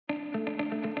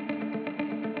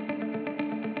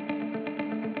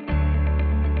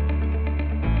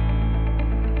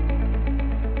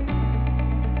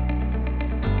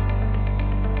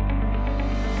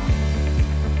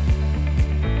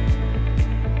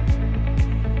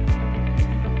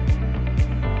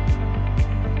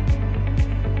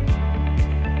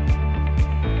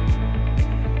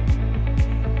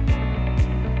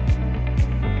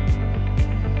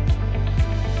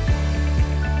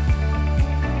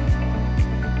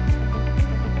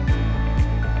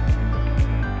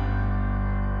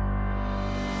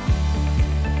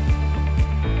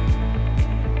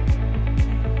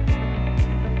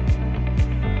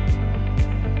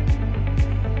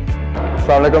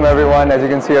Assalamu alaikum everyone. As you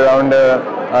can see around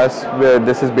us,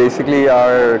 this is basically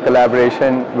our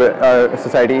collaboration with our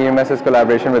society EMS's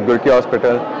collaboration with Ghurki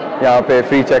Hospital. यहाँ पे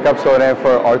free checkups हो रहे हैं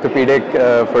for orthopedic,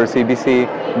 for CBC,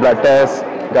 blood tests,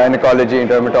 gynecology,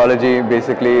 dermatology.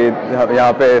 Basically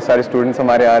यहाँ पे सारे students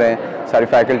हमारे आ रहे हैं, सारी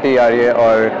faculty आ रही है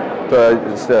और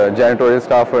janitorial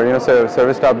staff और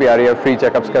service staff भी आ रही है, free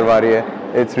checkups करवा रही है.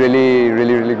 It's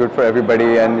really good for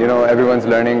everybody, and everyone's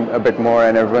learning a bit more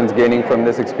and everyone's gaining from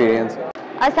this experience.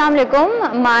 Assalamu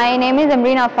alaikum. My name is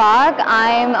Amreen Afaq.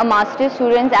 I'm a master's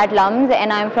student at LUMS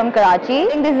and I'm from Karachi. I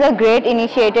think this is a great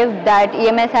initiative that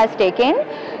EMS has taken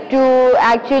to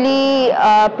actually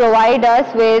provide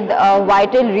us with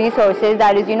vital resources,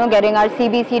 that is getting our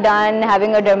CBC done,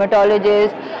 having a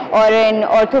dermatologist or an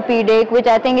orthopedic, which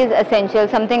I think is essential,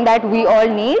 something that we all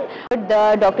need.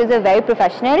 The doctors are very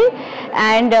professional,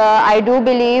 and I do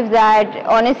believe that,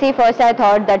 honestly, first I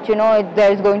thought that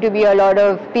there's going to be a lot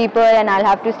of people and I'll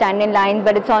have to stand in line,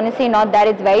 but it's honestly not that.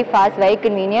 It's very fast, very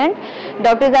convenient.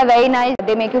 Doctors are very nice.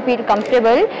 They make you feel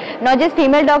comfortable, not just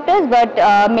female doctors but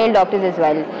male doctors as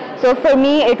well. So for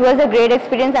me it was a great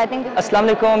experience. I think. अस्सलाम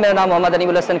वालेकुम, मेरा नाम मोहम्मद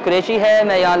अनीमुल हसन कुरैशी है।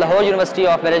 मैं यहाँ Lahore university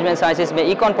of management sciences में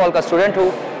icon Paul का student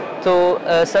हूँ। तो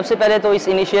सबसे पहले तो इस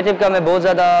इनिशिएटिव का मैं बहुत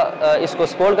ज़्यादा इसको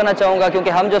सपोर्ट करना चाहूँगा, क्योंकि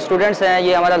हम जो स्टूडेंट्स हैं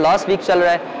ये हमारा लास्ट वीक चल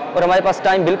रहा है और हमारे पास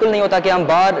टाइम बिल्कुल नहीं होता कि हम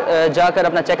बाहर जाकर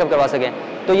अपना चेकअप करवा सकें।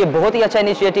 तो ये बहुत ही अच्छा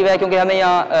इनिशिएटिव है, क्योंकि हमें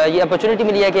यहाँ ये अपॉर्चुनिटी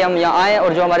मिली है कि हम यहाँ आएँ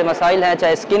और जो हमारे मसाइल हैं,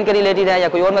 चाहे स्किन के रिलेटेड हैं या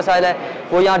कोई और मसाइल है,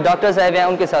 वो यहाँ डॉक्टर्स आए हुए हैं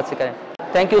उनके साथ से करें।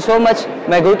 Thank you so much.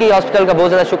 मैं गुरकी हॉस्पिटल का बहुत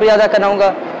ज़्यादा शुक्रिया अदा करना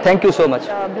चाहूँगा। Thank you so much.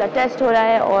 Blood test हो रहा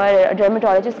है और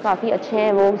डर्मेटोलॉजिस्ट काफ़ी अच्छे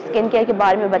हैं, वो स्किन केयर के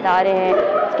बारे में बता रहे हैं,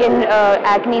 स्किन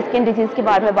एक्नी स्किन डिजीज़ के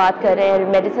बारे में बात कर रहे हैं,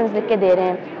 मेडिसिन लिख के दे रहे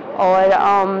हैं। और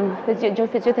जो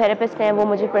फिजियोथेरेपिस्ट हैं वो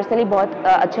मुझे पर्सनली बहुत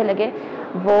अच्छे लगे।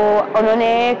 वो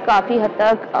उन्होंने काफ़ी हद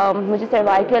तक मुझे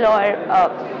सर्वाइकल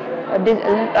और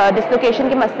डिस्लोकेशन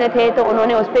के मसले थे, तो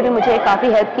उन्होंने उस पर भी मुझे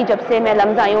काफ़ी हेल्प की। जब से मैं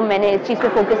लम्स आई हूँ मैंने इस चीज़ पे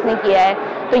फोकस नहीं किया है,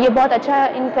 तो ये बहुत अच्छा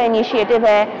इनका इनिशिएटिव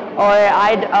है और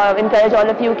आई इनकरेज ऑल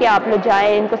ऑफ़ यू कि आप लोग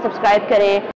जाएं, इनको सब्सक्राइब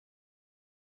करें।